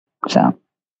So.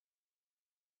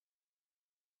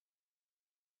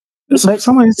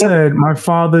 Somebody said, "My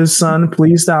father's son,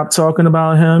 please stop talking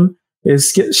about him."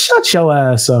 Shut your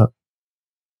ass up.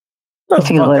 Get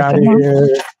the fuck out of here.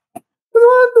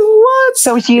 What?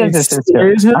 So she is a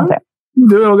sister. Okay.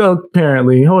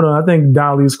 Apparently. Hold on. I think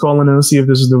Dolly's calling in to see if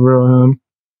this is the real him.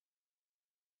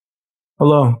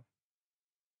 Hello.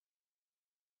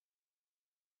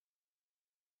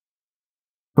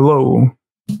 Hello.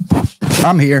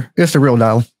 I'm here. It's the real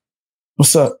Dolly.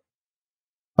 What's up?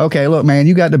 Okay, look, man,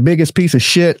 you got the biggest piece of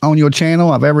shit on your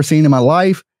channel I've ever seen in my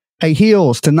life. Hey,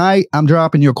 Heels, tonight I'm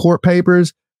dropping your court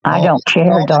papers. I don't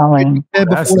care, darling.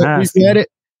 That's nasty. That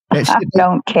shit, I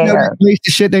don't care. The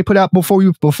shit they put out before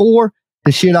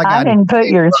the shit I got. I didn't put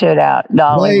your shit out,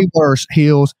 darling. Way worse,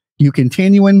 Heels. You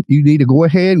continuing. You need to go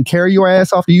ahead and carry your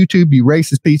ass off of YouTube, you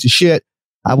racist piece of shit.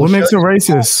 What makes it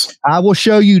racist? I will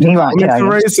show you. What makes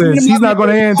it racist? He's not going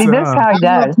to answer. See, this is how he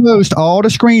does. Post all the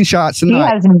screenshots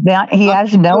tonight. He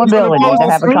has no ability to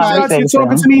have a conversation. You're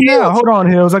talking to me now. Hold on,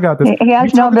 Hills. I got this. He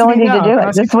has no ability to do it.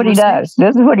 This is what he does.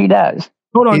 This is what he does.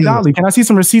 Hold on, Dolly. Can I see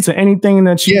some receipts of anything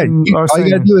that you are saying? All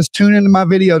you gotta do is tune into my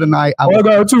video tonight.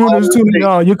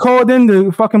 You called in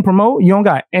to fucking promote. You don't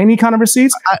got any kind of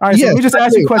receipts. All right, so let me just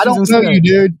ask you questions. I don't know you,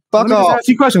 dude. Fuck off. Just ask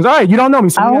you questions. All right, you don't know me,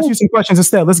 so let me ask you some questions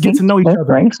instead. Let's get to know each other.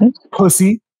 Racist.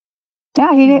 Pussy.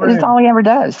 Yeah, that's all he ever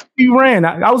does. He ran.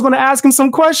 I was going to ask him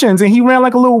some questions, and he ran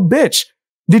like a little bitch.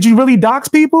 Did you really dox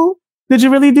people? Did you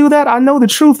really do that? I know the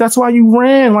truth. That's why you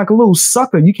ran like a little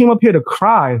sucker. You came up here to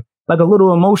cry like a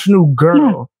little emotional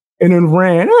girl. And then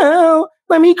ran, oh,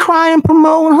 let me cry and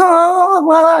promote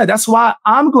her. That's why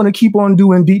I'm going to keep on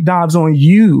doing deep dives on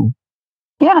you.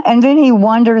 Yeah, and then he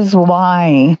wonders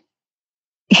why.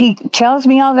 He tells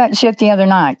me all that shit the other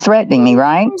night, threatening me,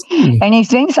 right? And he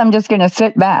thinks I'm just going to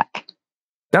sit back.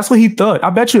 That's what he thought.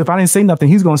 I bet you if I didn't say nothing,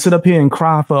 he's going to sit up here and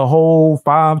cry for a whole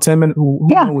 5-10 minutes. Who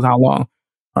knows how long,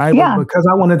 right? Yeah. But because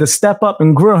I wanted to step up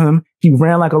and grill him, he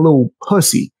ran like a little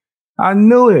pussy. I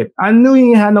knew it. I knew he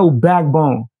ain't had no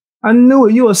backbone. I knew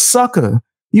it. You a sucker.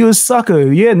 You a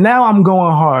sucker. Yeah, now I'm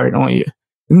going hard on you.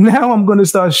 Now I'm going to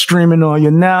start streaming on you.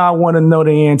 Now I want to know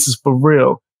the answers for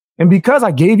real. And because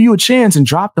I gave you a chance and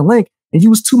dropped the link, and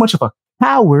you was too much of a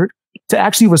coward to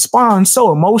actually respond,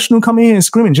 so emotional, coming in and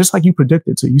screaming just like you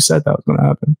predicted to. You said that was going to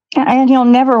happen. And he'll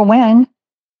never win.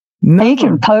 Never. You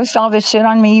can post all this shit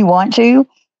on me you want to.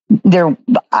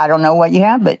 I don't know what you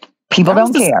have, but people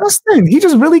don't care. He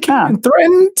just really came and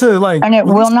threatened to like. And it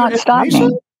will not stop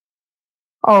me.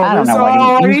 Oh, I don't know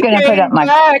what he's going to put up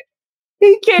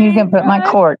he's going to put my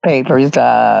court papers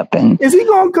up. And is he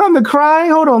going to come to cry?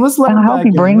 Hold on, let's let him. I hope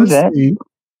he brings it.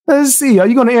 Let's see. Are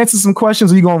you going to answer some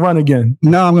questions or are you going to run again?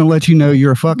 No, I'm going to let you know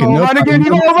you're a fucking. Run again?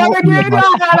 You going to run again?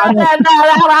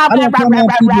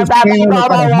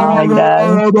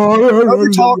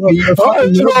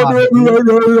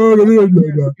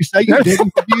 You say you're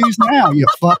digging for views now, you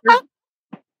fucker.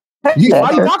 Why you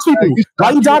dox people?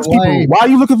 Why you dox people? Why are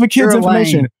you looking for kids'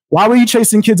 information? Why were you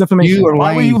chasing kids' information?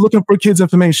 Why were you looking for kids'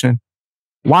 information?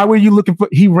 Why were you looking for?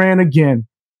 He ran again.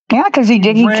 Yeah, because he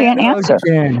can't answer.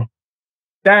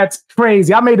 That's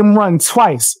crazy. I made him run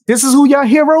twice. This is who your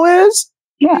hero is?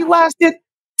 Yeah. He lasted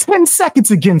 10 seconds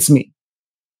against me.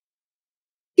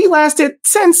 He lasted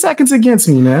 10 seconds against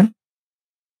me, man.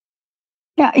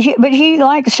 Yeah, but he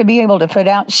likes to be able to put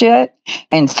out shit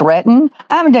and threaten.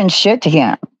 I haven't done shit to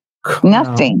him.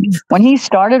 Nothing. When he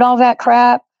started all that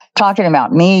crap, talking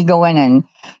about me going and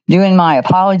doing my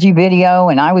apology video,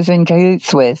 and I was in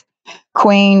cahoots with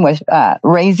Queen with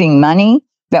raising money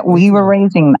that we were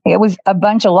raising. It was a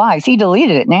bunch of lies. He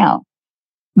deleted it now.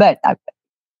 But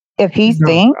if he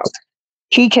thinks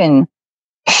he can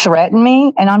threaten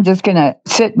me and I'm just going to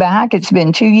sit back, it's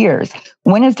been 2 years.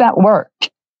 When has that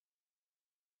worked?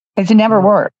 It's never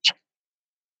worked.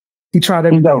 He tried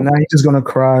everything. Now he's just going to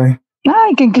cry. No,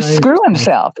 he can screw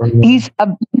himself.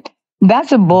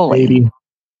 That's a bully.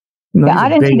 No, I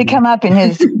didn't need to come up in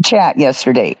his chat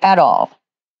yesterday at all.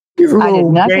 I did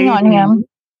nothing on him,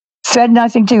 said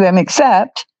nothing to him,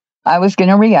 except I was going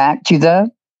to react to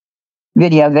the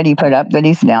video that he put up that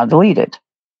he's now deleted.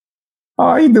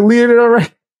 Oh, he deleted it already?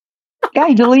 Yeah,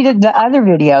 he deleted the other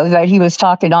video that he was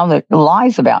talking all the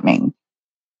lies about me.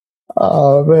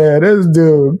 Oh, man, this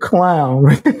dude,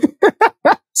 clown.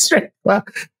 Straight clown.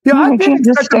 Yo, I didn't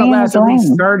expect it to last at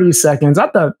least 30 seconds. I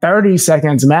thought 30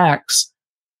 seconds max.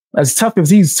 As tough as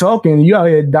he's talking, you out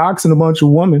here doxing a bunch of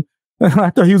women.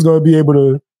 I thought he was going to be able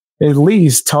to at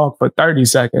least talk for 30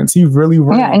 seconds. He really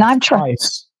ran. Yeah, and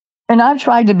I've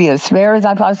tried to be as fair as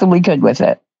I possibly could with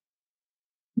it.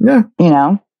 Yeah. You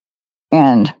know?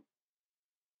 And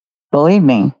believe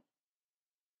me,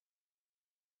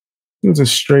 He was a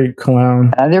straight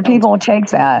clown. Other people take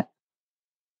that.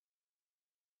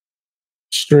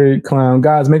 Straight clown.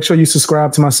 Guys, make sure you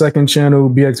subscribe to my second channel,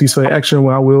 BXBeastboy Extra,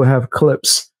 where I will have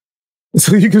clips.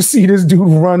 So you can see this dude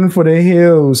run for the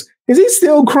hills. Is he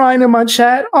still crying in my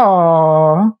chat?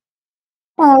 Aww.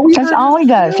 Oh, that's all he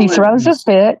does. He throws a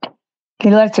fit. He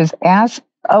lets his ass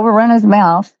overrun his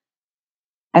mouth.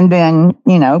 And then,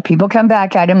 you know, people come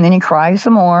back at him. Then he cries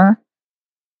some more.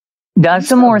 Does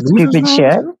some more stupid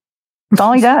shit. That's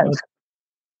all he does.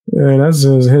 Yeah, that's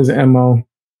just his MO.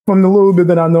 From the little bit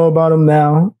that I know about him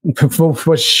now,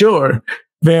 for sure.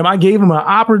 Fam, I gave him an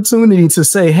opportunity to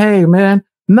say, hey, man,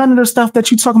 none of the stuff that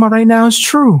you're talking about right now is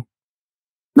true.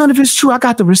 None of it's true. I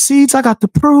got the receipts. I got the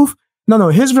proof. No.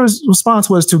 His response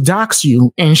was to dox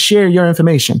you and share your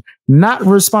information, not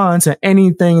respond to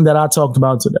anything that I talked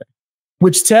about today,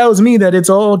 which tells me that it's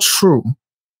all true.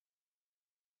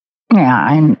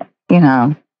 Yeah, and, you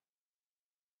know,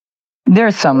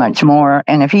 there's so much more.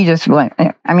 And if he just went,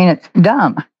 I mean, it's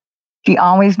dumb. He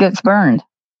always gets burned.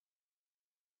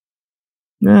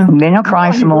 Yeah. And then he'll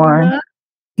cry some more.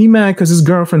 He mad because his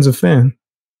girlfriend's a fan.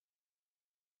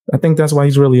 I think that's why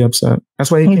he's really upset.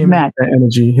 That's why he came in with that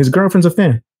energy. His girlfriend's a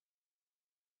fan.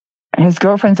 His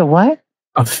girlfriend's a what?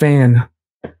 A fan.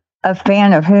 A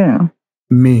fan of who?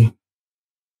 Me.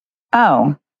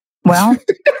 Oh, well,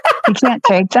 he can't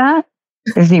take that?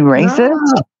 Is he racist?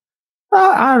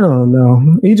 I don't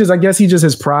know. I guess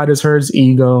his pride has hurt his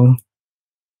ego.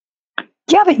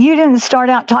 Yeah, but you didn't start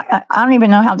out talking. I don't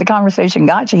even know how the conversation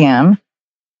got to him.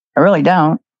 I really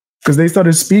don't. Because they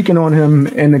started speaking on him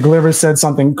and the Glitter said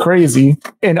something crazy.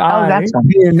 And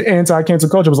being anti-cancel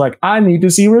culture, was like, I need to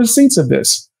see receipts of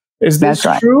this. Is this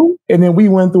true? And then we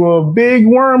went through a big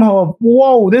wormhole.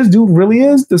 Whoa, this dude really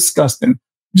is disgusting.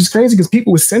 Which is crazy because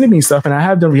people were sending me stuff and I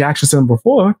had done reactions to them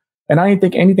before. And I didn't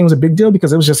think anything was a big deal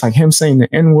because it was just like him saying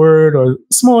the N-word or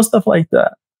small stuff like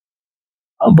that.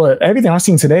 But everything I've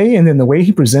seen today and then the way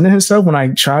he presented himself when I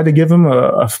tried to give him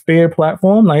a fair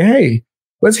platform, like, hey,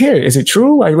 let's hear it. Is it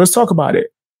true? Like, let's talk about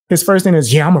it. His first thing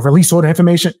is, yeah, I'm going to release all the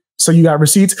information. So you got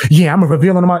receipts? Yeah, I'm going to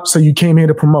reveal them. So you came here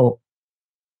to promote.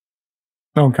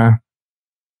 Okay.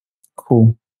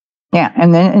 Cool. Yeah.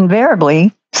 And then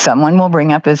invariably, someone will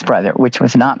bring up his brother, which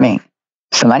was not me.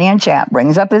 Somebody in chat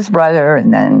brings up his brother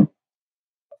and then,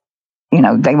 you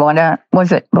know, they want to,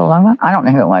 was it Bologna? I don't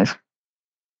know who it was.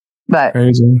 But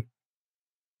crazy.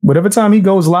 But every time he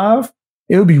goes live,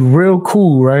 it would be real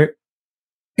cool, right?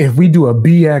 If we do a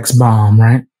BX bomb,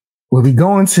 right? Where we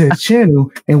go into his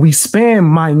channel and we spam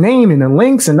my name and the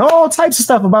links and all types of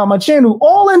stuff about my channel,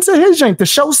 all into his drink to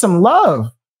show some love.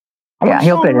 Yeah,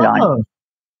 he'll put it on.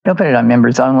 He'll put it on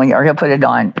members only, or he'll put it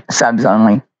on subs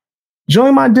only.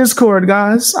 Join my Discord,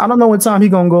 guys. I don't know what time he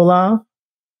gonna go live.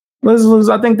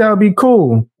 I think that would be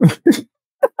cool.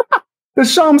 To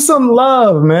show him some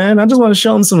love, man. I just want to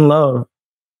show him some love.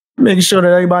 Making sure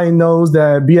that everybody knows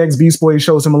that BXBeastboy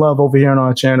shows some love over here on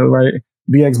our channel, right?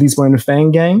 BXBeastboy and the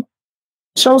Fang Gang.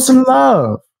 Show some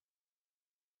love.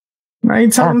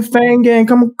 Right? Tell them Fang Gang,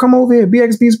 come over here.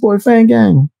 BXBeastboy, Fang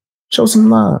Gang. Show some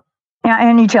love. Yeah,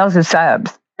 and he tells his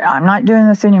subs, I'm not doing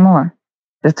this anymore.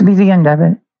 This will be the end of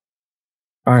it.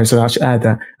 All right, so I should add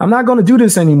that. I'm not going to do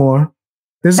this anymore.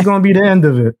 This is going to be the end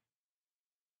of it.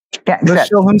 Yeah, let's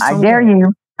show him some love.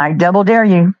 You. I double dare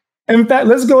you. In fact,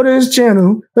 let's go to his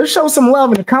channel. Let's show some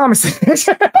love in the comments.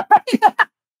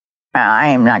 I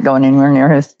am not going anywhere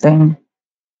near his thing.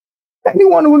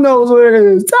 Anyone who knows where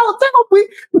it is,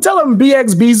 tell him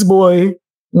BXBeastboy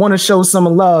want to show some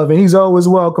love, and he's always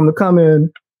welcome to come in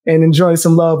and enjoy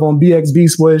some love on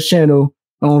BXBeastboy's channel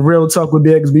on Real Talk with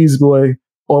BXBeastboy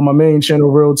or my main channel,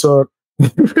 Real Talk.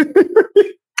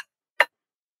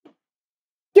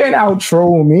 Can't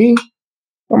out-troll me.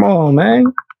 Come on,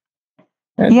 man.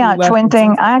 Yeah, twin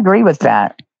thing. I agree with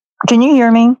that. Can you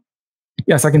hear me?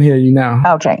 Yes, I can hear you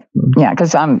now. Okay. Yeah,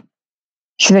 because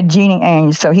she's a genie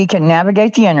angel, so he can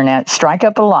navigate the internet, strike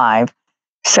up a live,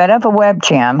 set up a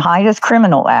webcam, hide his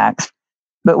criminal acts.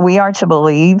 But we are to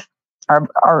believe,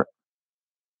 or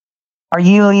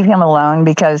you leave him alone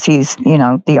because he's,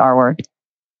 the R word.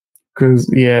 Because,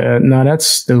 no, that's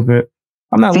stupid.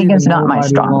 I'm not Vegan's not my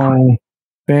strong point.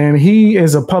 And he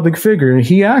is a public figure.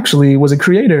 He actually was a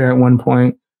creator at one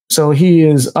point. So he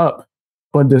is up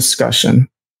for discussion.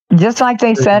 Just like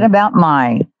they said about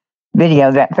my video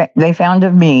that they found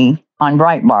of me on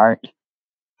Breitbart,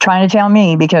 trying to tell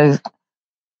me because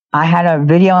I had a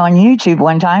video on YouTube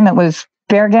one time, it was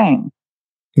fair game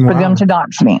for them to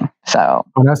dox me. So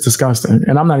that's disgusting.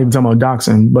 And I'm not even talking about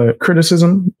doxing, but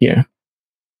criticism, yeah,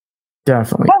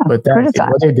 definitely. Yeah, but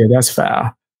what they did, that's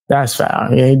foul. That's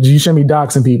foul. Yeah, you shouldn't be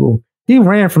doxing people. He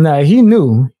ran from that. He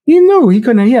knew. He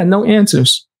couldn't. He had no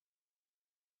answers.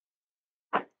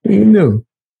 He knew.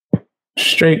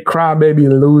 Straight crybaby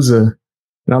loser.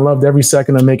 And I loved every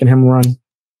second of making him run.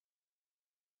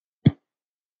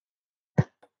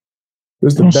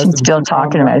 This is the best. She's still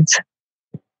talking about it.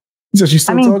 So she's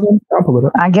still talking? I'll pull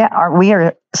it up. We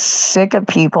are sick of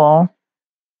people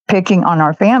picking on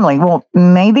our family. Well,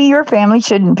 maybe your family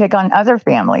shouldn't pick on other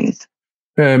families.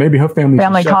 Yeah, maybe her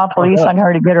family called police on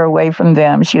her to get her away from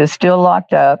them. She is still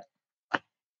locked up.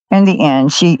 In the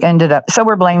end, she ended up. So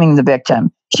we're blaming the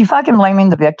victim. She fucking blaming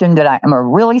the victim. Am I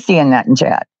really seeing that in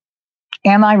chat?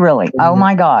 Am I really? Mm-hmm. Oh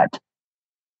my God.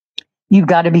 You've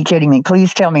got to be kidding me.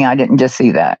 Please tell me I didn't just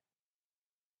see that.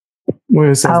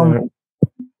 Where it says that?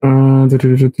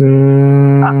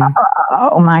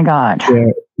 Oh my God. Yeah.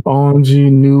 OMG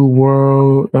New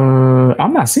World.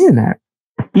 I'm not seeing that.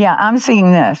 Yeah, I'm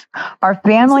seeing this. Our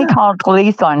family called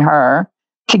police on her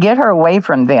to get her away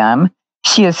from them.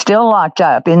 She is still locked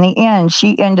up. In the end,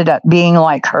 she ended up being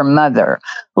like her mother.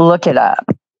 Look it up.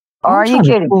 Are you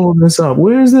kidding? Pull this up.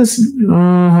 Where is this?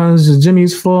 Is it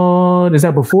Jimmy's fault? Is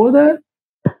that before that?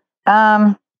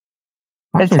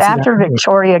 It's after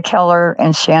Victoria Keller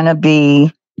and Shanna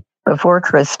B. Before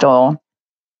Crystal.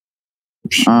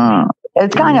 It's kind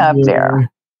of up there.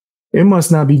 It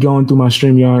must not be going through my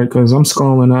StreamYard because I'm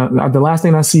scrolling up. The last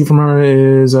thing I see from her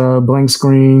is blank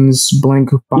screens, blank.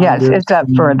 Yes, it's up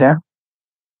further.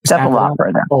 It's up a lot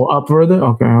further. Oh, up further?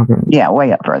 Okay. Yeah,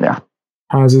 way up further.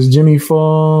 How's this Jimmy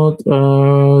fault?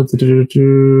 What it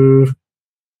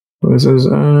says,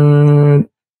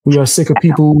 we are sick of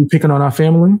people picking on our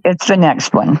family. It's the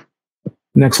next one.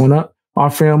 Next one up. Our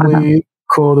family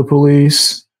called the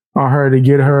police on her to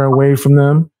get her away from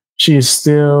them. She is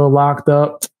still locked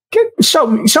up. Show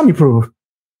me proof.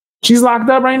 She's locked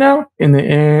up right now. And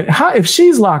if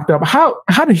she's locked up, how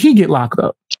did he get locked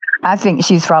up? I think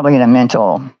she's probably in a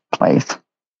mental place.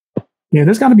 Yeah,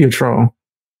 there's got to be a troll.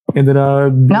 And then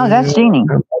no, that's Jeannie.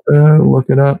 Look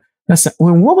it up.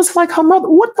 What was like her mother?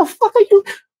 What the fuck are you?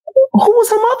 Who was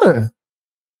her mother?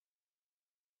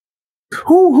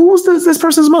 Who was this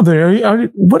person's mother?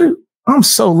 I'm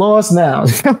so lost now.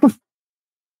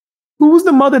 Who was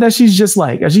the mother that she's just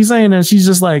like? Is she saying that she's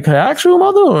just like her actual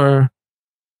mother, or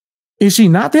is she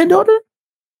not their daughter?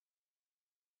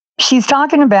 She's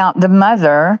talking about the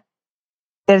mother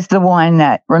is the one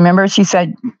that, remember, she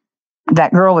said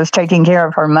that girl was taking care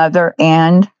of her mother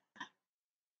and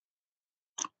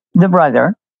the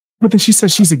brother. But then she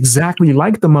says she's exactly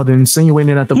like the mother,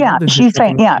 insinuating that the mother. She's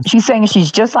saying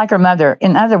she's just like her mother.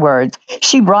 In other words,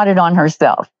 she brought it on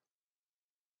herself.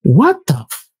 What the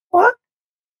fuck?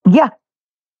 Yeah.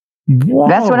 Whoa.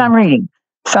 That's what I'm reading.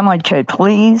 Someone could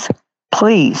please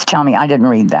tell me I didn't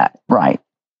read that right.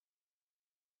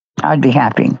 I'd be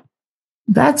happy.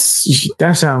 That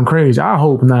sounds crazy. I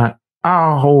hope not.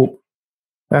 I hope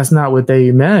that's not what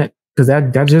they meant, because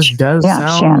that just does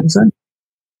sound insane.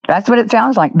 That's what it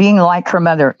sounds like, being like her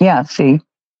mother. Yeah, see,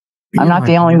 I'm not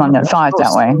the only one that saw it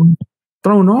that way.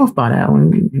 Thrown off by that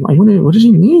one. Like, what does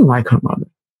she mean, like her mother?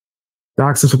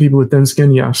 Doctors for people with thin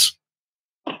skin, yes.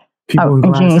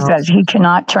 And Jeannie says he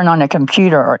cannot turn on a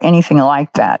computer or anything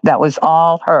like that. That was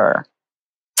all her.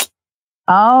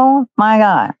 Oh my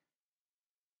God.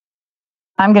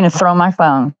 I'm going to throw my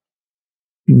phone.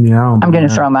 Yeah, I'm going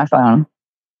to throw my phone.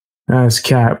 That's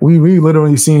cap. We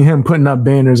literally seen him putting up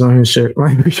banners on his shit.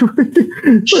 She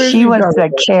was the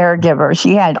caregiver.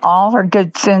 She had all her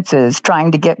good senses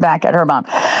trying to get back at her mom.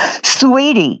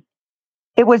 Sweetie,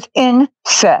 it was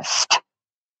incest.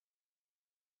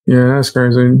 Yeah, that's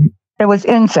crazy. It was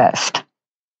incest.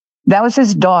 That was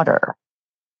his daughter.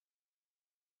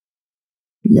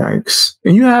 Yikes.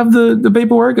 And you have the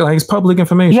paperwork? Like, it's public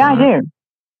information. Yeah, right? I do.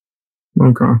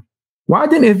 Okay. Why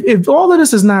didn't, if all of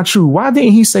this is not true, why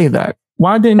didn't he say that?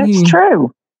 Why didn't he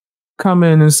true. come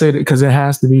in and say that? Because it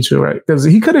has to be true, right? Because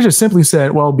he could have just simply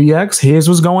said, well, BX, here's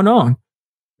what's going on.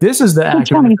 This is the accurate.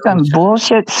 Tell me some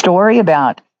bullshit story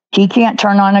about he can't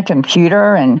turn on a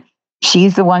computer and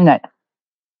she's the one that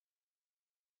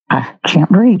I can't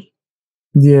breathe.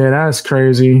 Yeah, that's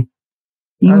crazy.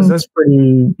 That's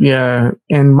pretty, yeah.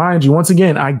 And mind you, once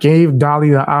again, I gave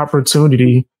Dolly the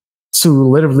opportunity to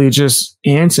literally just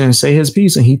answer and say his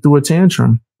piece, and he threw a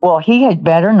tantrum. Well, he had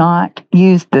better not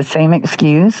use the same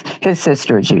excuse his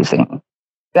sister is using,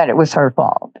 that it was her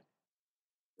fault.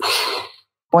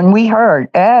 When we heard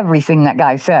everything that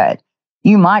guy said,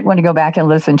 you might want to go back and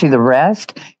listen to the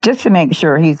rest just to make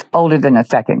sure he's older than a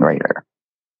second grader.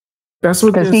 That's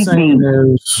what they're saying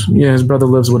is, yeah, his brother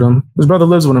lives with him. His brother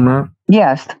lives with him, right?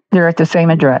 Yes, they're at the same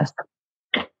address.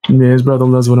 Yeah, his brother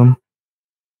lives with him.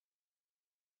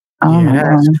 Oh yeah,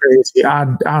 that's crazy. I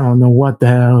don't know what the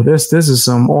hell. This is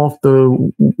some off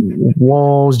the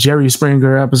walls Jerry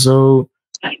Springer episode.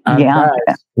 Yeah.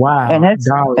 Wow. And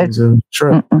Dolly's a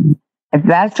trip. If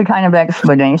that's the kind of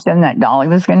explanation that Dolly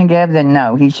was going to give, then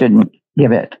no, he shouldn't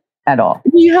give it at all.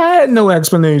 He had no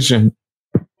explanation.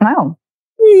 No.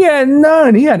 He had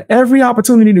none. He had every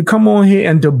opportunity to come on here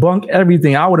and debunk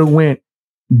everything. I would have went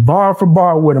bar for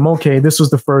bar with him. Okay, this was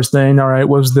the first thing. All right,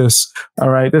 what's this? All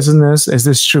right, this and this. Is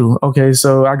this true? Okay,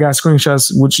 so I got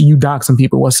screenshots which you doxing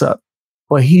people. What's up?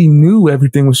 But he knew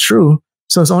everything was true.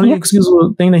 So his only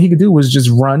excusable thing that he could do was just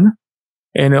run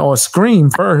or scream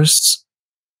first,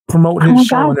 promote his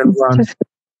show, and then run.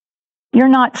 You're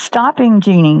not stopping,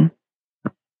 Jeannie.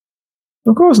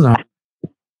 Of course not.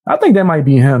 I think that might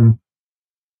be him.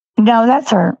 No, that's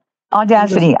her.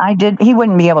 Audacity. He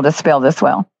wouldn't be able to spell this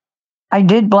well. I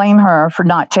did blame her for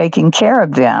not taking care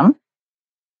of them,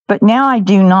 but now I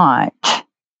do not.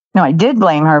 No, I did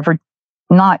blame her for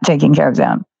not taking care of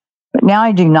them, but now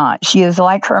I do not. She is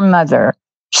like her mother.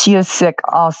 She is sick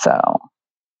also.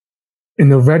 In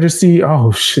the registry?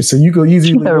 Oh, shit. So you go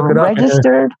easily look it up.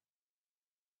 Registered?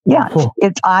 Yeah.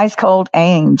 It's Ice Cold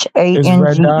Ange.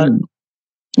 A-N-G-E.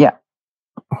 Yeah.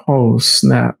 Oh,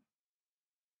 snap.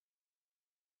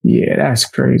 Yeah, that's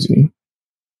crazy.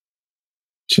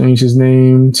 Change his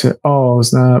name to, oh,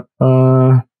 snap.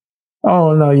 Oh,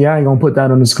 no, yeah, I ain't gonna put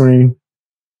that on the screen.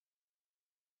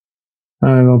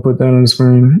 Are you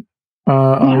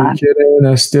kidding?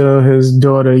 That's still his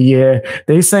daughter. Yeah.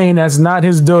 They saying that's not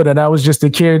his daughter. That was just a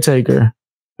caretaker.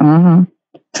 Mm-hmm.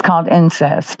 It's called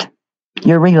incest.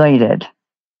 You're related.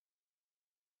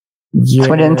 Yeah. That's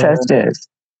what incest is.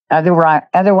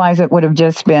 Otherwise, it would have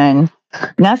just been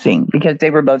nothing because they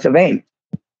were both of age.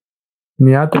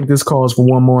 Yeah, I think this calls for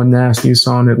one more nasty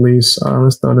song at least.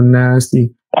 Let's throw the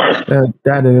nasty.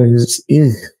 That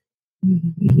is.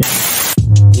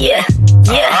 Yeah.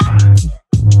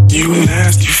 You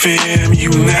nasty fam, you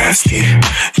nasty.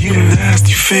 You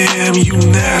nasty fam, you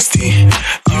nasty.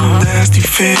 You nasty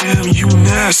fam, you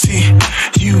nasty.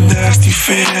 You nasty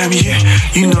fam, yeah.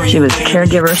 You know she was a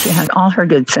caregiver. She had all her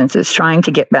good senses trying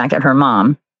to get back at her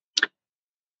mom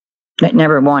that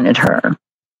never wanted her.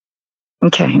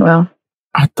 Okay, well.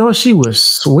 I thought she was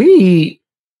sweet.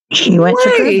 She went to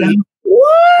prison.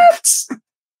 What?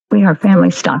 Her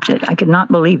family stopped it. I could not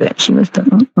believe it. She was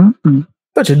the.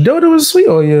 Thought your daughter was sweet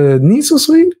or your niece was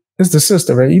sweet? It's the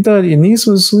sister, right? You thought your niece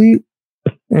was sweet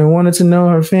and wanted to know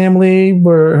her family, but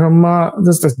her mom,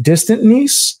 just a distant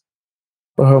niece,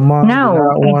 but her mom did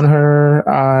not want her.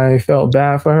 I felt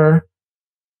bad for her.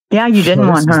 Yeah, you didn't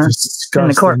want her in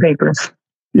the court papers.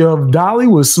 Yo, if Dolly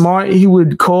was smart, he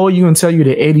would call you and tell you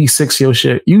the 86 your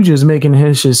shit. You just making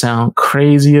his shit sound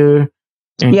crazier.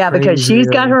 Yeah, because she's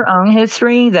got her own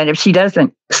history that if she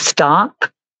doesn't stop,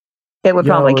 it would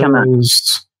probably come up.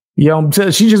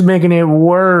 She's just making it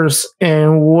worse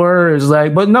and worse.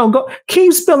 Like, but no,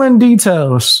 keep spilling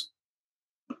details.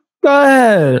 Go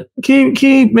ahead.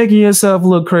 Keep making yourself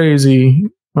look crazy.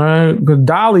 Right? Because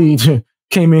Dolly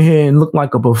came in here and looked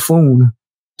like a buffoon.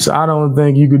 So I don't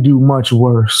think you could do much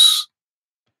worse.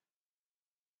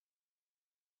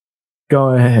 Go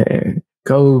ahead.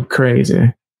 Go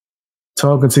crazy.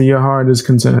 Talking to your heart is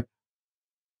content.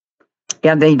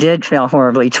 Yeah, they did fail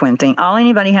horribly, twin thing. All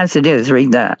anybody has to do is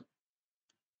read that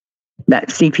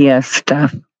CPS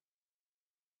stuff.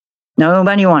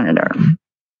 Nobody wanted her.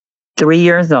 3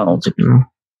 years old.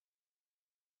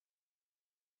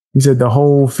 He said the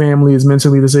whole family is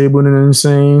mentally disabled and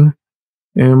insane.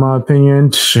 In my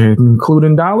opinion,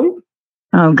 including Dolly.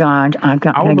 Oh God, I've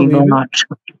got Peggy Belmont.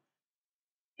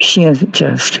 She is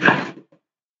just. Oh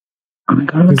my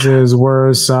God. He says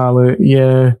words solid.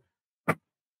 Yeah.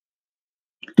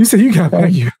 You said you got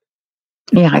Peggy.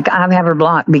 Yeah, I have her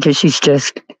blocked because she's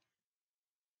just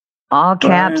all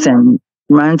caps and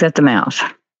runs at the mouth.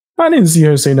 I didn't see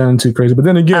her say nothing too crazy, but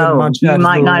then again, my chat you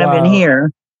might not have been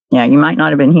here. Yeah, you might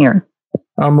not have been here.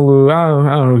 I'm a little, I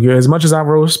don't know. As much as I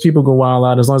roast, people go wild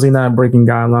out as long as they're not breaking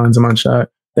guidelines in my chat.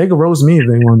 They can roast me if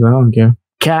they want to. I don't care.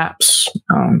 Caps.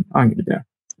 I don't give a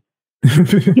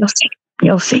damn.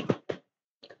 You'll see.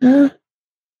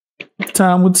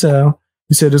 Time will tell.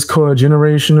 You said it's called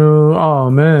generational. Oh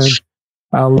man,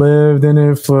 I lived in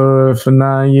it for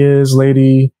 9 years,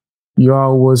 lady.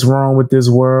 Y'all was wrong with this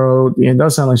world. And it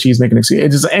does sound like she's making excuses.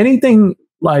 It's just anything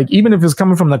like, even if it's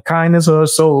coming from the kindness of her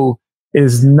soul,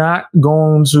 is not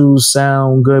going to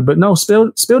sound good. But no,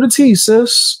 spill the tea,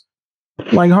 sis.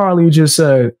 Like Harley just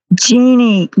said.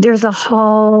 Jeannie, there's a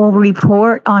whole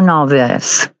report on all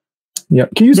this. Yeah,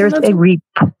 can you? There's a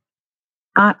report.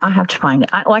 I have to find it.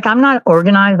 I'm not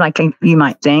organized like you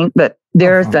might think, but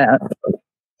there's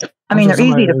I mean, they're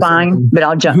easy to find, but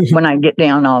I'll jump when I get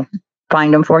down. I'll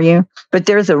find them for you. But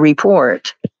there's a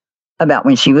report about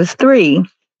when she was 3,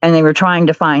 and they were trying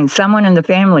to find someone in the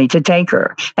family to take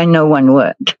her, and no one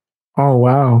would. Oh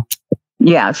wow!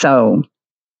 Yeah. So.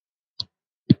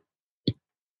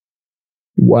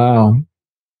 Wow.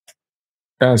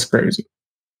 That's crazy.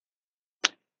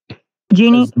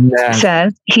 Jeannie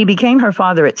says he became her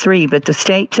father at 3, but the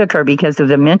state took her because of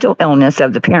the mental illness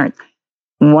of the parent.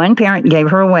 One parent gave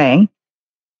her away.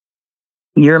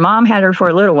 Your mom had her for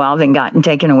a little while, then gotten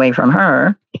taken away from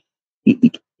her.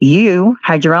 You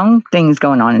had your own things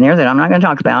going on in there that I'm not going to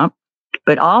talk about,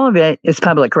 but all of it is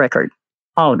public record.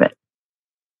 All of it.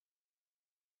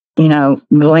 You know,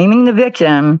 blaming the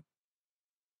victim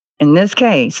in this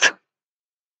case.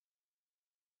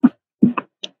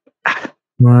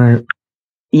 Right.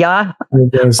 Yeah.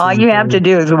 All you have to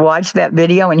do is watch that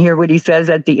video and hear what he says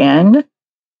at the end.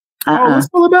 Oh, let's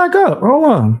pull it back up. Hold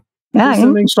on.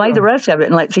 Yeah, play the rest of it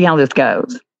and let's see how this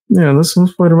goes. Yeah, let's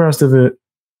play the rest of it.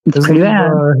 It's pretty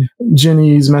bad.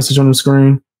 Jenny's message on the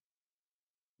screen.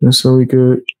 Just so we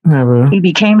could have a... He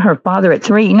became her father at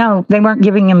 3. No, they weren't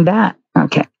giving him that.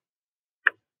 Okay.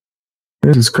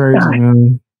 This is crazy,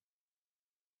 man.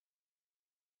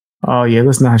 Oh, yeah,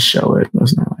 let's not show it.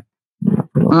 Let's not.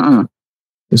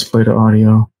 Just play the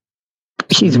audio.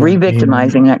 She's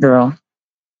re-victimizing that girl.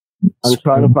 I'm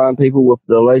trying to find people with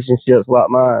relationships like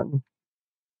mine.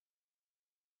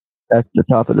 That's the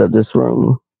topic of this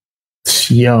room.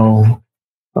 Yo.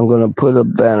 I'm going to put a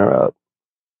banner up.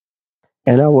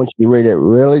 And I want you to read it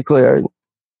really clear.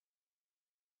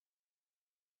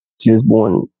 She was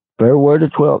born February the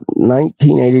 12th,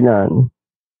 1989.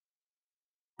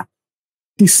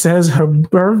 He says her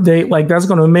birth date, like that's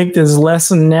going to make this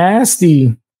less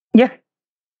nasty. Yeah.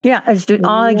 Yeah.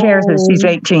 All I care is she's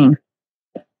 18.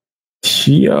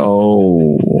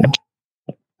 Yo.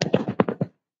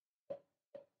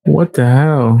 What the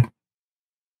hell?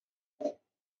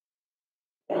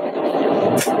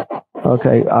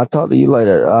 Okay, I'll talk to you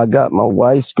later. I got my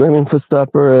wife screaming for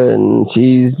supper, and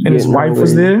she's... And his wife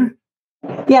was there?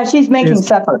 Yeah, she's making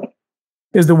supper.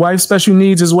 Is the wife special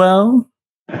needs as well?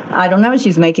 I don't know.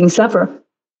 She's making supper.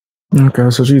 Okay,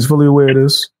 so she's fully aware of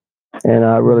this. And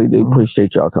I really do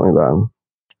appreciate y'all coming by.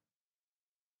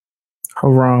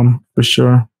 Haram, for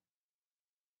sure.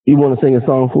 You want to sing a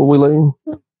song before we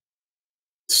leave?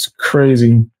 It's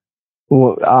crazy.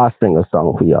 Well, I'll sing a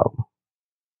song for y'all.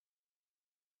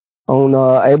 On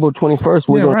April 21st,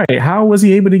 we're right. How was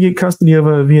he able to get custody of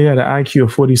her if he had an IQ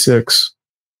of 46?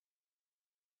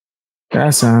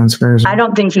 That sounds crazy. I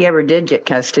don't think he ever did get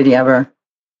custody of her.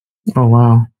 Oh,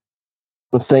 wow.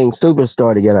 The same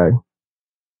Superstar together.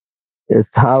 It's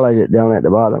highlighted down at the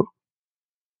bottom.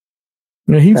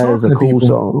 Yeah, that is a cool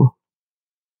song.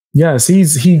 Yes,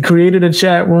 he created a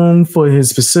chat room for his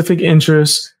specific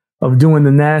interest of doing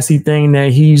the nasty thing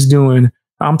that he's doing.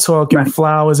 I'm talking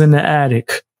flowers in the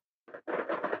attic.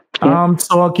 Yeah. I'm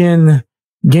talking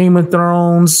Game of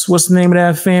Thrones. What's the name of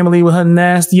that family with her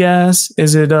nasty ass?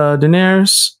 Is it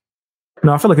Daenerys?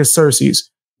 No, I feel like it's Cersei's.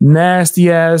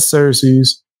 Nasty ass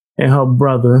Cersei's and her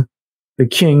brother, the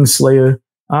Kingslayer.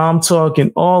 I'm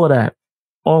talking all of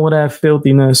that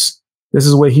filthiness. This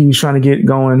is what he was trying to get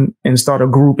going and start a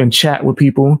group and chat with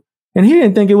people. And he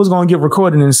didn't think it was going to get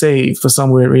recorded and saved for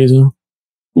some weird reason.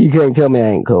 You can't tell me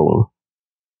I ain't cool.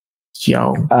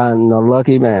 Yo. I'm a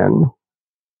lucky man.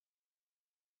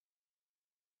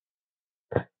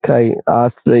 Okay,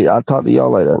 I'll talk to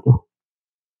y'all later.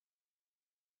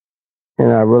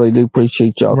 And I really do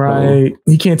appreciate y'all. Right. Coming.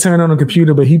 He can't turn on a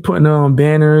computer, but he putting on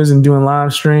banners and doing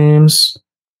live streams.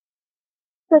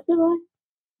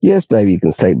 Yes, baby, you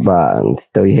can say bye and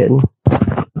still you hitting.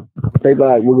 Say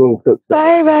bye, we're going to cook.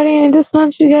 Bye, everybody. I just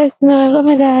want you guys to know I love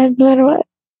my dad no matter what.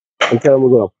 And tell him we're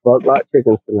going to fuck like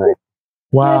chickens tonight.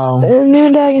 Wow. Me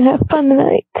and Dad can have fun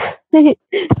tonight.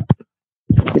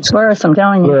 It's worse, I'm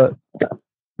telling you. Look,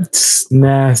 it's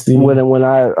nasty. When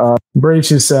I brace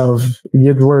yourself. You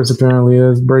get the words apparently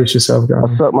is brace yourself, guys.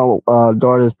 I sucked my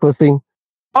daughter's pussy.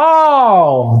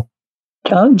 Oh!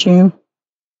 Told you.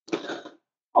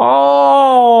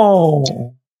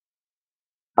 Oh!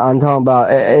 I'm talking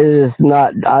about it is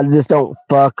not. I just don't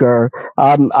fuck her.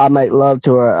 I make love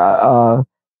to her.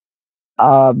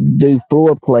 I do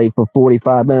foreplay for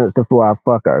 45 minutes before I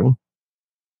fuck her.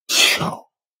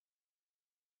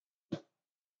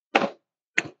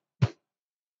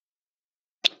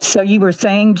 So you were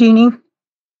saying, Jeannie?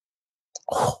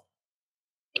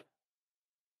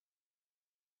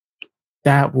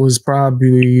 That was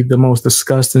probably the most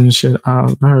disgusting shit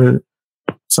I've heard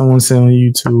someone say on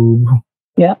YouTube.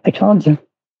 Yeah, I told you.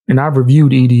 And I've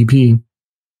reviewed EDP.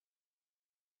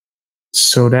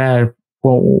 So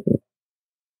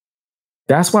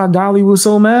that's why Dolly was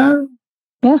so mad?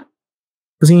 Yeah.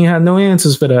 Because he ain't had no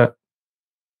answers for that.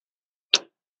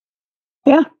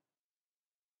 Yeah.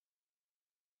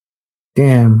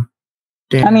 Damn.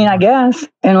 I mean, I guess,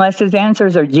 unless his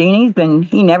answers are genies, then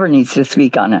he never needs to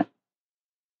speak on it.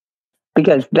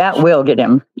 Because that will get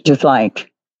him just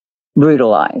like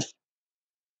brutalized.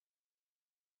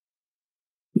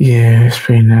 Yeah, it's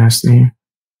pretty nasty.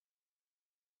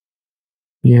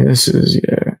 Yeah, this is,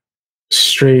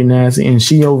 straight nasty. And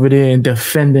she over there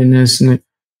defending this.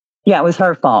 Yeah, it was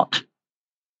her fault.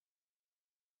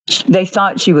 They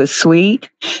thought she was sweet,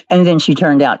 and then she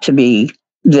turned out to be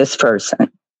this person.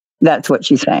 That's what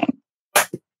she's saying.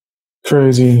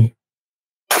 Crazy.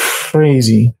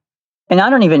 And I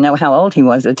don't even know how old he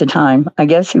was at the time. I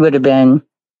guess he would have been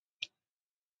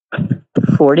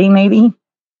 40, maybe.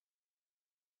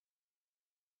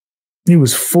 He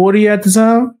was 40 at the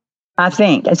time? I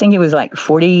think he was like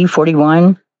 40,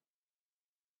 41.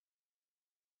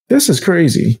 This is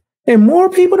crazy. And more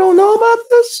people don't know about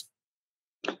this?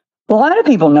 A lot of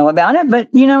people know about it, but,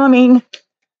 I mean,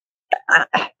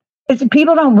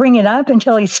 people don't bring it up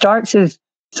until he starts his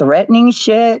threatening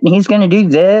shit, and he's going to do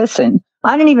this. And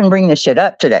I didn't even bring this shit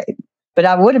up today, but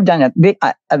I would have done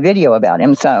a video about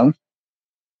him. So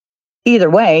either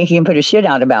way, he can put his shit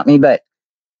out about me, but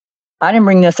I didn't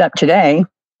bring this up today,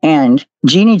 and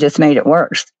Jeannie just made it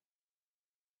worse.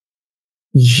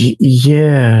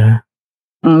 Yeah.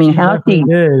 I mean, how she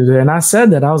did. And I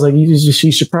said that. I was like,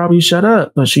 she should probably shut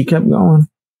up, but she kept going.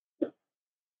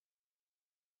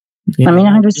 Yeah. I mean,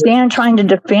 I understand trying to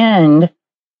defend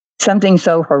something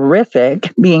so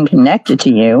horrific being connected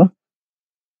to you,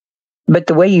 but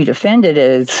the way you defend it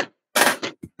is,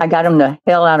 I got him the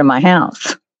hell out of my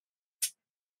house,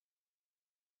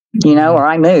 or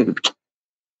I moved.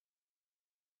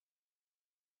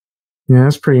 Yeah,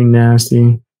 that's pretty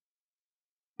nasty.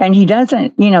 And he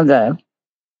doesn't, the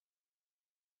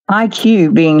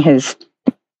IQ being his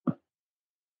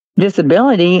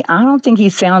disability, I don't think he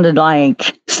sounded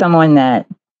like someone that,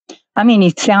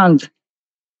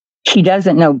 he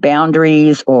doesn't know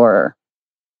boundaries, or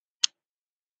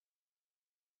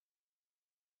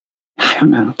I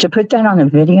don't know, to put that on a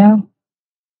video.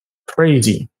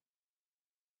 Crazy.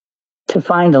 To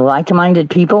find the like-minded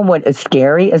people, what is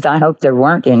scary is I hope there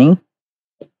weren't any.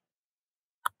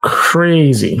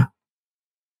 Crazy.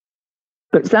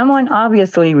 But someone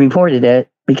obviously reported it,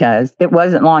 because it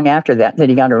wasn't long after that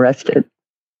he got arrested.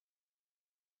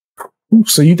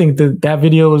 So you think that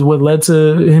video is what led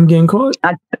to him getting caught?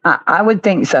 I would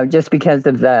think so, just because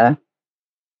of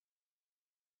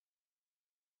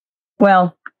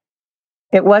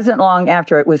it wasn't long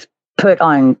after it was put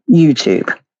on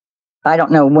YouTube. I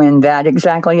don't know when that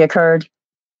exactly occurred.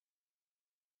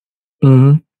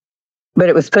 Mm-hmm. But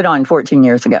it was put on 14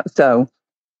 years ago. So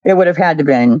it would have had to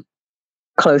been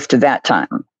close to that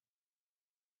time.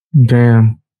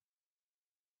 Damn.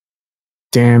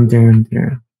 This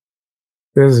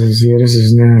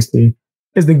is nasty.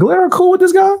 Is the Glare cool with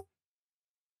this guy?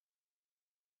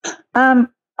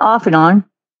 Off and on.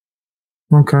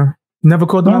 Okay. Never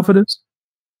called them out for this?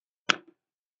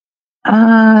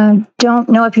 Don't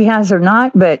know if he has or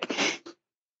not, but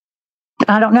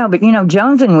I don't know. But,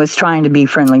 Joneson was trying to be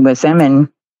friendly with him, and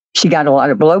she got a lot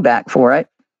of blowback for it.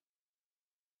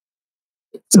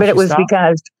 So but it was stopped?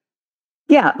 because,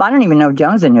 I don't even know if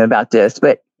Joneson knew about this,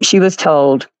 but she was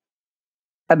told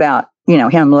about,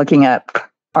 him looking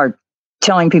up or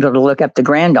telling people to look up the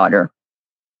granddaughter.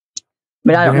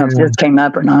 But I don't know if this came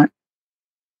up or not.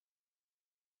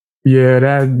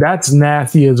 Yeah, that's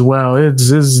nasty as well.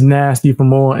 It's nasty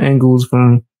from all angles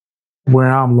from where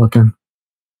I'm looking.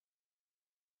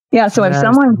 Yeah, so if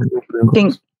someone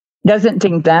doesn't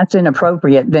think that's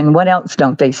inappropriate, then what else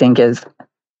don't they think is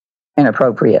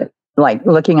inappropriate? Like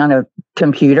looking on a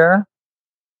computer,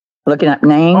 looking up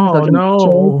names. Oh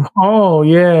no! Oh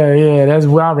yeah. That's I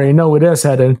already know where that's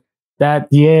headed.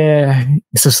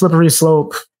 It's a slippery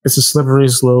slope.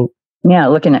 Yeah,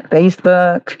 looking at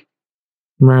Facebook.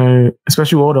 Right.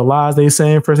 Especially with all the lies they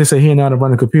saying. First they say he know how to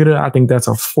run a computer. I think that's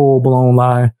a full-blown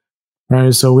lie.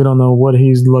 Right. So we don't know what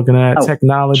he's looking at.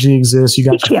 Technology exists.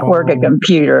 You can't work a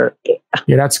computer.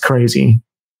 Yeah, that's crazy.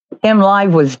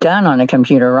 MLive was done on a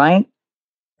computer, right?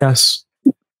 Yes.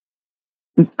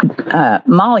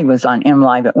 Molly was on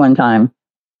MLive at one time.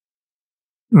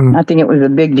 I think it was a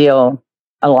big deal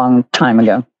a long time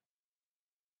ago.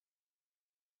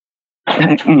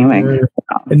 Anyway.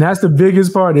 And that's the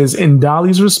biggest part and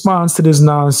Dolly's response to this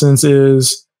nonsense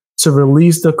is to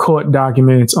release the court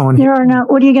documents on There are no,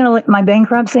 what are you going to, my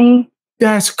bankruptcy?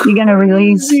 That's You're going to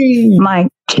release crazy. my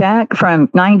check from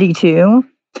 92.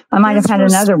 I might have had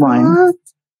another one.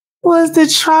 Was to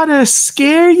try to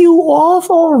scare you off?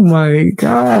 Oh my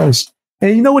gosh.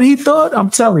 And you know what he thought? I'm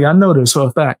telling you, I know this for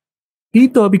a fact. He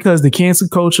thought because the cancel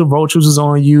culture vultures was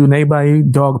on you and everybody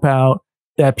dogpiled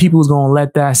that people was going to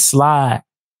let that slide.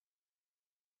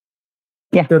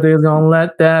 Yeah. That they was going to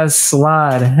let that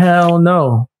slide. Hell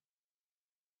no.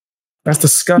 That's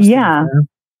disgusting. Yeah. Man.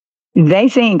 They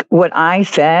think what I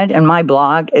said in my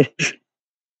blog is,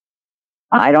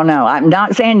 I don't know. I'm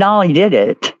not saying Dolly did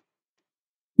it.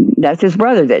 That's his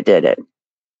brother that did it.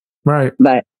 Right.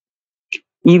 But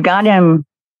you got him.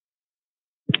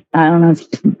 I don't know.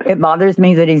 It bothers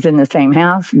me that he's in the same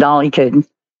house. Dolly could,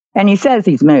 and he says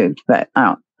he's moved, but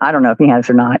I don't know if he has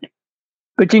or not.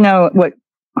 But you know what?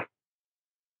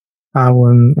 I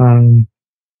wouldn't.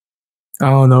 I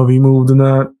don't know if he moved or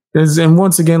not. And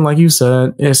once again, like you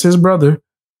said, it's his brother,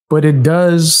 but it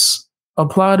does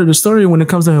apply to the story when it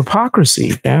comes to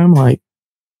hypocrisy. Damn, like,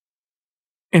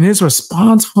 and his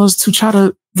response was to try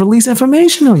to release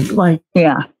information on you. Like,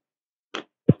 Yeah.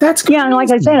 that's crazy. Yeah, and like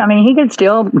I said, I mean, he could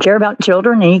still care about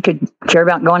children. And he could care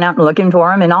about going out and looking for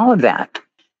them and all of that.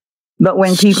 But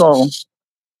when he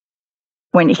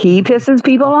pisses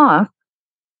people off,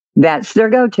 that's their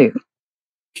go-to.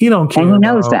 He don't care. And he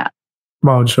knows that.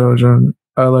 About children.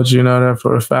 I'll let you know that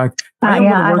for a fact. I am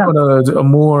yeah, going to work on a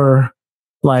more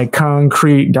like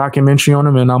concrete documentary on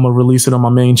him, and I'm going to release it on my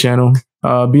main channel.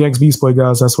 BXBeastboy,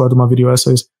 guys, that's why I do my video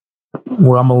essays,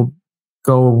 where I'm going to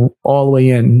go all the way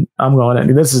in. I'm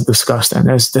going, this is disgusting.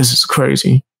 This is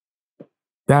crazy.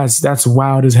 That's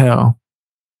wild as hell.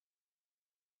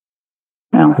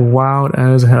 Yeah. Wild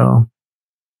as hell.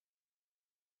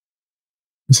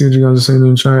 See what you guys are saying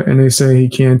in the chat, and they say he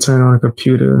can't turn on a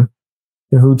computer.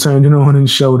 And who turned it on and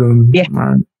showed him? Yeah.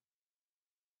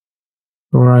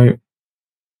 Right.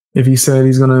 If he said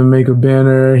he's gonna make a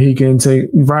banner, he can take.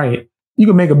 Right. You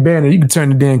can make a banner. You can turn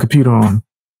the damn computer on.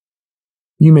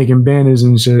 You making banners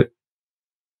and shit.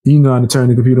 You know how to turn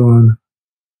the computer on.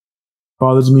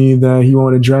 Bothers me that he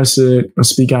won't address it or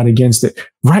speak out against it.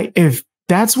 Right. If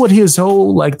that's what his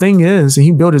whole like thing is, and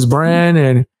he built his brand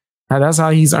and that's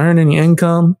how he's earning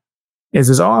income. Is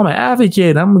this, I'm an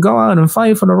advocate. I'm going to go out and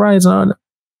fight for the rights. On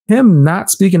him not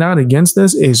speaking out against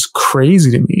this is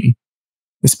crazy to me,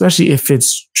 especially if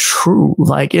it's true.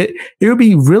 Like it would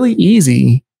be really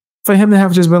easy for him to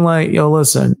have just been like, yo,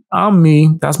 listen, I'm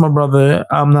me. That's my brother.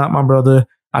 I'm not my brother.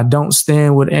 I don't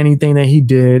stand with anything that he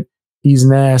did. He's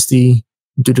nasty.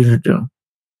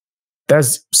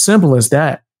 That's simple as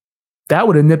that. That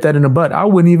would have nipped that in the butt. I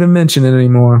wouldn't even mention it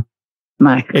anymore.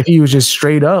 If he was just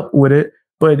straight up with it.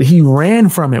 But he ran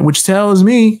from it, which tells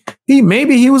me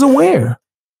maybe he was aware,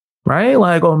 right?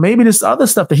 Like, or maybe this other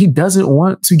stuff that he doesn't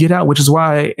want to get out, which is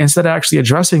why instead of actually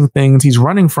addressing things, he's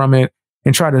running from it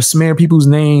and try to smear people's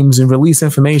names and release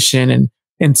information and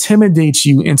intimidate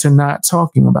you into not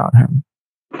talking about him.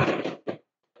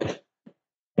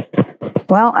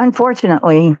 Well,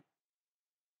 unfortunately,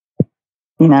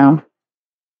 you know.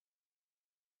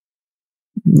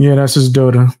 Yeah, that's his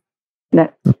daughter.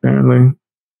 Apparently.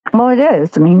 Well, it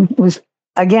is. I mean, it was,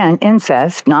 again,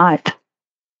 incest, not,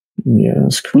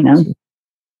 that's crazy. You know,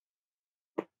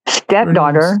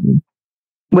 stepdaughter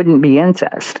wouldn't be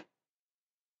incest.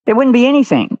 It wouldn't be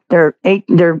anything. They're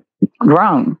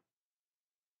grown.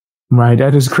 Right,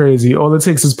 that is crazy. All it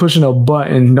takes is pushing a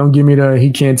button. Don't give me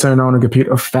he can't turn on a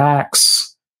computer.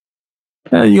 Facts.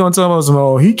 You gonna tell us,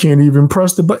 he can't even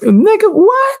press the button. Nigga,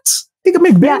 what? He can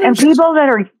make banners. Yeah, and people that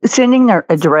are sending their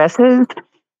addresses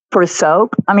for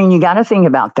soap, I mean, you got to think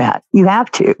about that. You have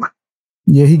to.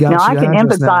 Yeah, he got. Now I can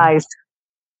empathize.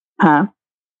 Huh?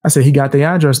 I said he got the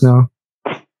address now.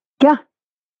 Yeah,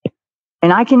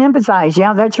 and I can empathize.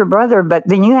 Yeah, that's your brother, but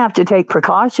then you have to take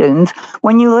precautions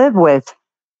when you live with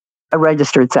a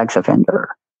registered sex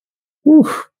offender.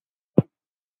 Oof.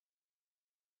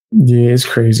 Yeah, it's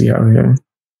crazy out here.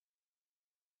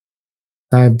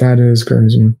 That is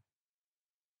crazy.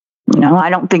 You know, I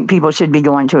don't think people should be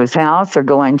going to his house or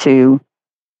going to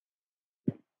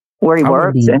where he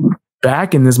works. And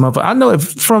backing this motherfucker. I know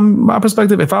from my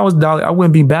perspective, if I was Dolly, I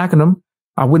wouldn't be backing him.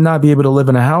 I would not be able to live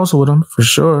in a house with him for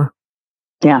sure.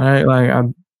 Yeah. Right? Like,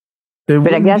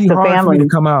 but I guess the family to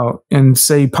come out and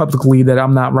say publicly that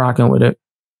I'm not rocking with it.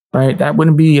 Right? That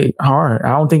wouldn't be hard. I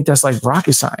don't think that's like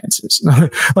rocket science.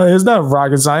 Like, it's not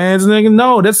rocket science. Nigga.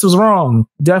 No, this was wrong.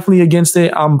 Definitely against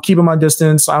it. I'm keeping my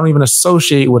distance. I don't even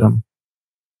associate with him.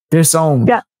 Disowned.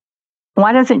 Yeah.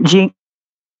 Why doesn't G?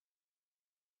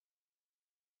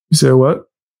 You said what?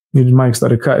 Your mic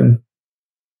started cutting.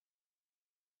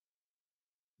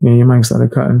 Yeah, your mic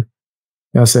started cutting.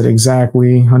 I said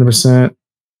exactly 100%.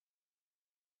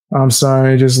 I'm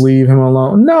sorry, just leave him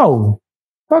alone. No,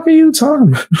 fuck are you talking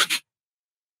about?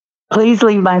 Please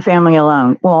leave my family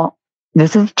alone. Well,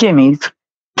 this is Jimmy's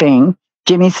thing.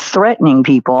 Jimmy's threatening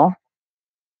people.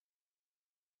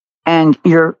 And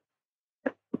your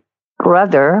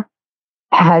brother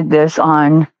had this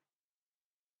on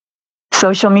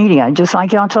social media, just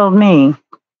like y'all told me.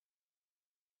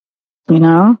 You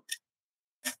know?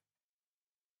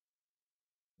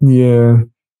 Yeah.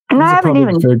 And I haven't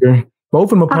even figure. Both of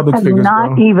them are public figures.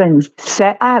 Not even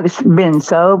said. I have been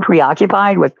so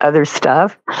preoccupied with other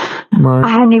stuff. Right. I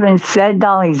hadn't even said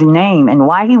Dolly's name and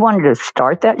why he wanted to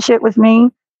start that shit with me.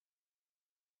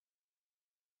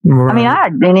 Right. I mean, I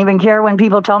didn't even care when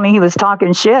people told me he was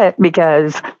talking shit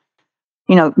because,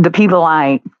 you know, the people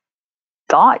I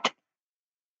thought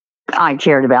I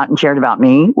cared about and cared about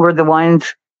me were the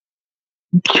ones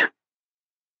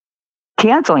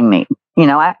canceling me. You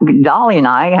know, Dolly and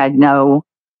I had no,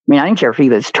 I didn't care if he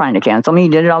was trying to cancel me. He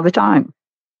did it all the time.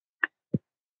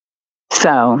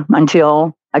 So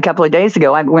until a couple of days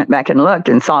ago, I went back and looked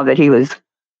and saw that he was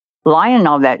lying and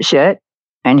all that shit.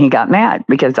 And he got mad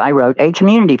because I wrote a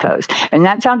community post. And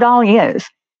that's how Dolly is.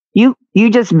 You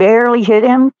just barely hit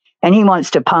him and he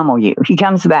wants to pummel you. He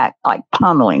comes back like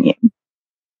pummeling you.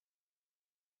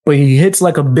 But he hits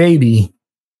like a baby.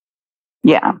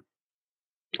 Yeah.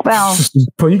 Well,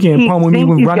 but you can't pummel me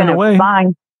when running away.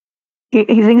 He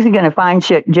thinks he's going to find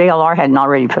shit JLR hadn't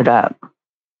already put up.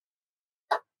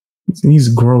 He's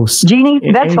gross.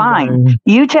 Jeannie, that's fine.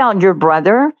 You tell your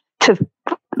brother to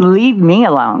leave me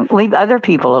alone. Leave other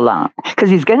people alone. Because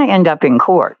he's going to end up in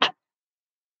court.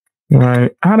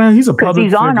 Right. He's a public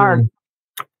he's figure. On our.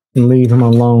 Leave him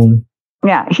alone.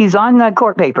 Yeah, he's on the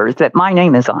court papers that my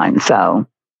name is on. So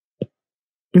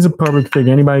he's a public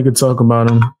figure. Anybody could talk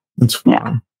about him. It's fine.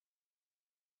 Yeah.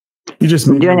 You just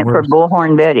doing it for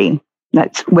Bullhorn Betty.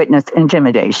 That's witness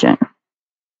intimidation.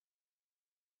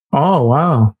 Oh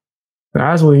wow,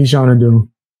 that's what he's trying to do.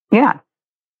 Yeah,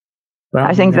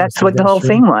 I think that's what the whole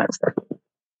thing was.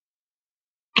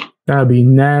 That'd be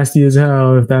nasty as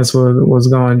hell if that's what was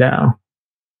going down.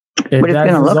 If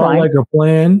that's all like a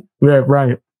plan,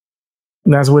 right.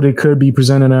 That's what it could be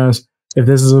presented as. If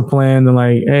this is a plan, then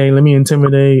like, hey, let me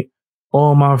intimidate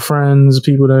all my friends,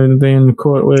 people that they're in the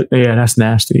court with. Yeah, that's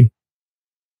nasty.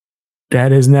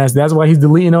 That is nasty. That's why he's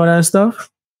deleting all that stuff?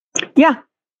 Yeah.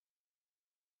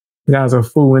 Guy's a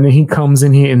fool. And then he comes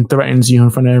in here and threatens you in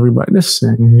front of everybody. This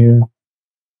thing here.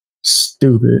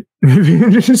 Stupid.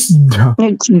 Just dumb.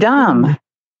 It's dumb.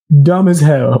 Dumb as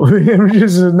hell.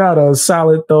 Just not a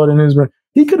solid thought in his brain.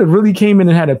 He could have really came in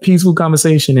and had a peaceful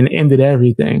conversation and ended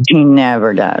everything. He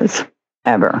never does.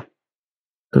 Ever.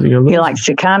 He likes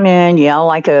to come in, yell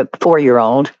like a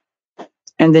 4-year-old,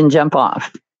 and then jump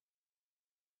off.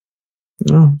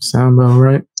 Oh, sound about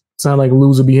right. Sound like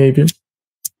loser behavior.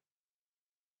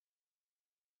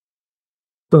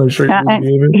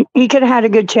 He could have had a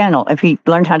good channel if he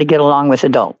learned how to get along with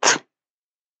adults.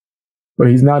 But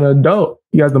he's not an adult.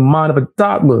 He has the mind of a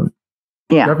toddler.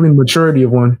 Yeah. Definitely the maturity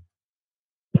of one.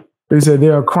 They said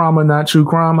they're a crime or not true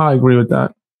crime. I agree with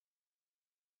that.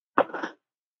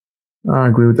 I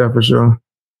agree with that for sure.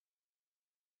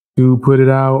 Dude put it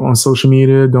out on social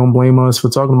media. Don't blame us for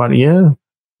talking about it. Yeah.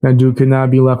 That dude could not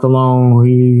be left alone.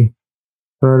 He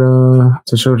heard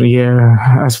to children.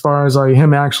 Yeah. As far as like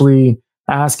him actually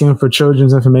asking for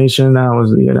children's information, that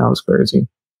was crazy.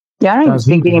 Yeah, I don't even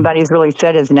think anybody's really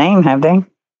said his name, have they?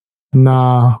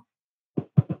 Nah.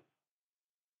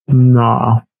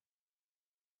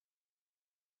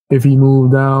 If he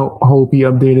moved out, hope he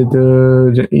updated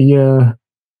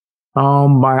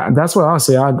that's what I'll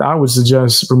say. I would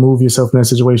suggest remove yourself from that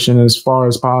situation as far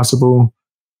as possible.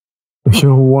 If you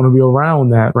don't want to be around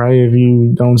that, right? If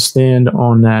you don't stand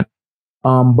on that.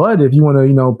 But if you want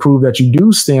to, prove that you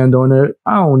do stand on it,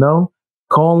 I don't know,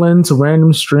 call into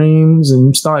random streams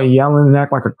and start yelling and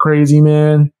act like a crazy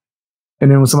man. And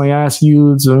then when somebody asks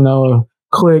you a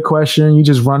clear question, you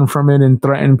just run from it and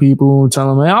threaten people and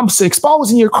tell them, I'm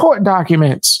exposing your court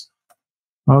documents.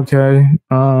 Okay.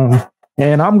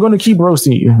 And I'm going to keep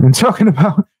roasting you and talking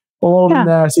about all the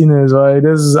nastiness. Right?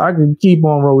 I can keep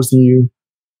on roasting you.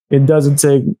 It doesn't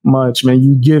take much, man.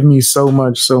 You give me so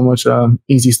much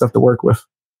easy stuff to work with.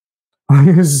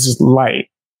 It's just light,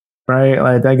 right?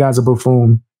 Like that guy's a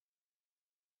buffoon.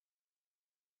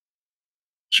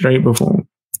 Straight buffoon.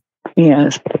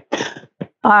 Yes.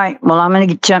 All right. Well, I'm going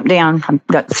to jump down. I've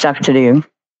got stuff to do.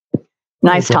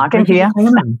 Nice talking to you.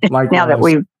 Now that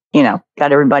we've,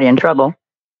 got everybody in trouble.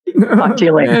 Talk to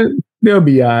you later. They'll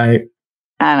be all right.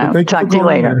 I know. Talk to you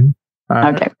later.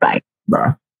 Right. Okay. Bye.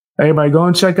 Bye. Everybody go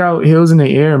and check out Hills in the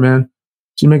Air, man.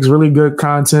 She makes really good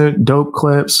content, dope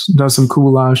clips, does some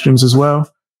cool live streams as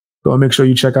well. Go and make sure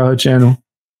you check out her channel.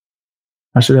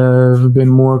 I should have been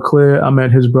more clear. I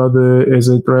meant his brother is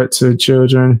a threat to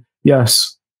children.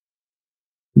 Yes.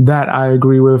 That I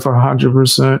agree with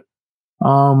 100%.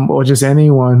 Or just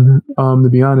anyone. To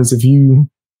be honest, if you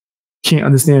can't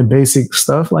understand basic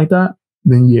stuff like that,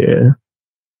 then yeah.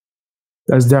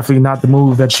 That's definitely not the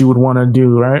move that you would want to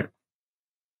do, right?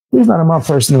 It's not in my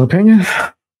personal opinion.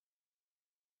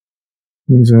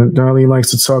 Dolly likes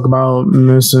to talk about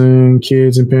missing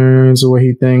kids and parents or what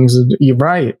he thinks. You're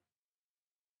right.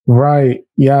 Right.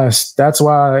 Yes. That's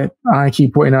why I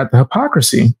keep pointing out the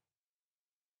hypocrisy.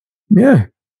 Yeah.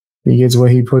 He gets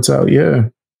what he puts out. Yeah.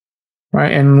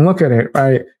 Right. And look at it.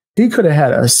 Right. He could have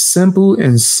had a simple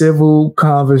and civil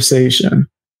conversation.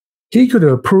 He could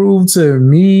have proved to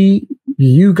me,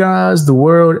 you guys, the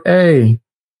world, hey,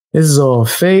 this is all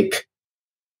fake.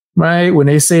 Right. When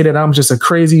they say that I'm just a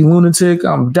crazy lunatic,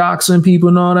 I'm doxing people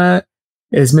and all that,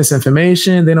 it's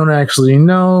misinformation. They don't actually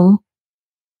know.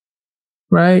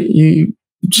 Right. You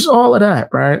just all of that.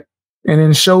 Right. And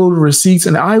then showed receipts.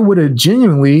 And I would have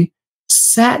genuinely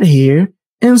sat here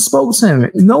and spoke to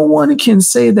him. No one can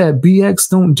say that BX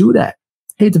don't do that.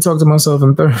 I hate to talk to myself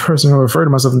in third person or refer to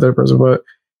myself in third person, but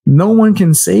no one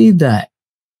can say that.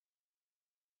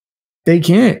 They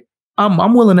can't.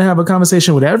 I'm willing to have a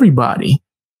conversation with everybody.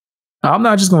 I'm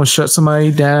not just going to shut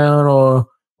somebody down or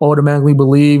automatically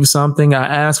believe something. I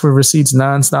ask for receipts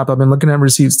nonstop. I've been looking at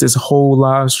receipts this whole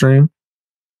live stream.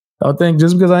 Don't think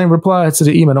just because I ain't replied to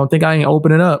the email, don't think I ain't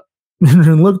open it up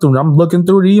and look through them. I'm looking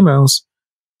through the emails,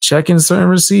 checking certain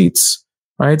receipts,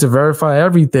 right, to verify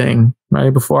everything,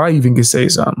 right, before I even can say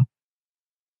something.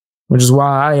 Which is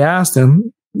why I asked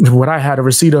him what I had a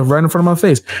receipt of right in front of my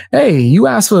face. Hey, you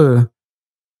asked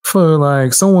for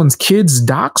like someone's kid's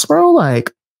docs, bro?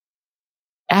 Like,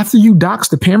 after you dox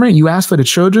the parent, you asked for the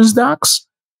children's docs?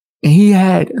 And he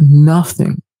had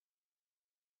nothing.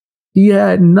 He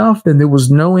had nothing. There was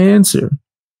no answer,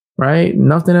 right?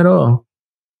 Nothing at all.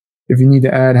 If you need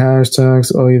to add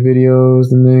hashtags, all your videos,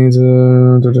 the names,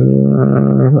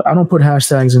 I don't put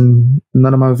hashtags in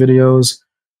none of my videos,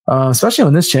 especially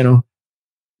on this channel.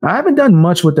 I haven't done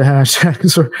much with the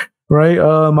hashtags, right?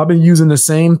 I've been using the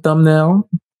same thumbnail,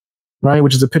 right,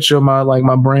 which is a picture of my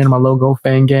brand, my logo,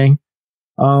 Fang Gang.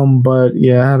 But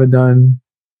yeah, I haven't done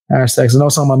hashtags. And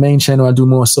also on my main channel, I do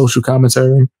more social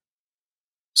commentary.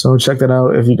 So check that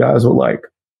out if you guys would like.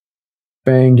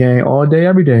 Fang Gang all day,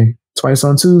 every day. Twice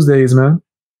on Tuesdays, man.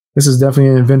 This is definitely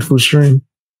an eventful stream.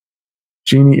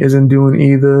 Jeannie isn't doing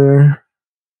either.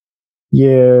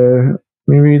 Yeah.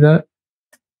 Let me read that.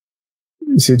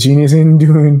 You said Jeannie isn't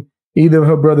doing either of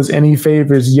her brothers any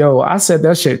favors. Yo, I said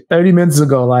that shit 30 minutes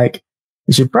ago. Like,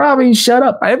 you should probably shut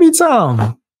up. Every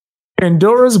time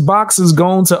Pandora's box is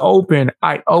going to open,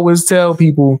 I always tell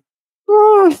people,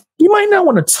 you might not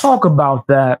want to talk about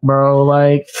that, bro.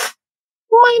 Like,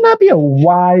 might not be a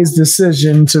wise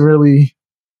decision to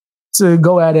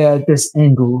go at it at this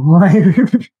angle. Like,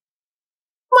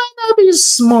 might not be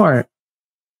smart,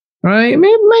 right?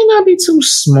 Maybe might not be too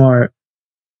smart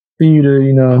for you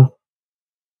to,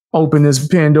 open this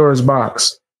Pandora's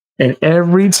box. And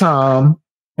every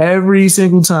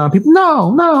single time, people,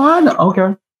 no, I know. Okay.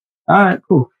 All right,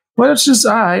 cool. Well, it's just,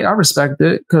 all right, I respect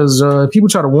it because people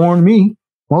try to warn me.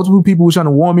 Multiple people were trying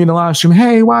to warn me in the live stream,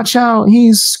 hey, watch out,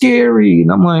 he's scary. And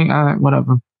I'm like, all right,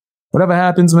 whatever. Whatever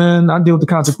happens, man, I deal with the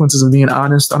consequences of being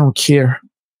honest. I don't care.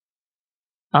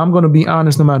 I'm going to be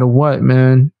honest no matter what,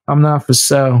 man. I'm not for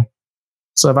sale.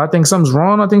 So if I think something's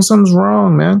wrong, I think something's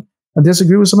wrong, man. I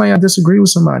disagree with somebody, I disagree with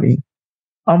somebody.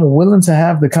 I'm willing to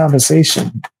have the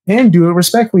conversation and do it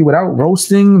respectfully without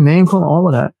roasting, name calling, all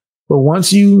of that. But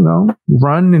once you,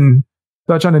 run and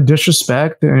start trying to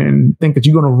disrespect and think that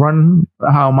you're going to run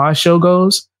how my show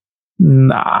goes,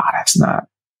 nah,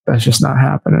 that's just not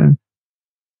happening.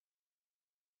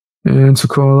 And to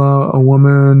call out a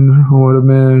woman or a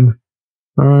man,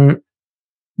 all right,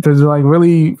 to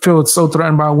really feel so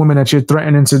threatened by a woman that you're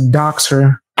threatening to dox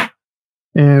her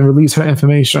and release her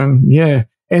information. Yeah.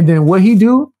 And then what he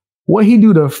do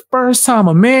the first time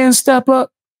a man step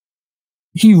up,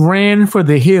 he ran for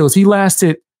the hills. He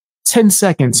lasted 10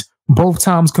 seconds, both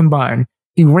times combined.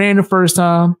 He ran the first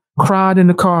time, cried in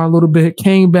the car a little bit,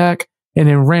 came back, and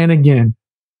then ran again.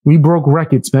 We broke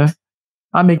records, man.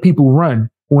 I make people run.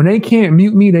 When they can't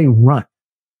mute me, they run.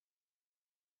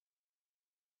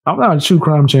 I'm not a true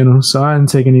crime channel, so I didn't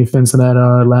take any offense to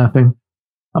that laughing.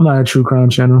 I'm not a true crime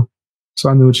channel, so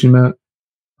I knew what you meant.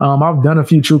 I've done a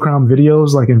few true crime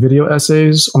videos, like in video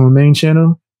essays on my main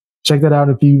channel. Check that out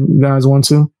if you guys want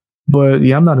to. But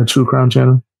yeah, I'm not a true crime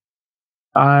channel.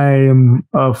 I am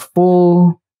a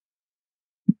full.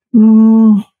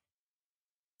 I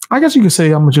guess you could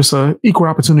say I'm just a equal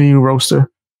opportunity roaster.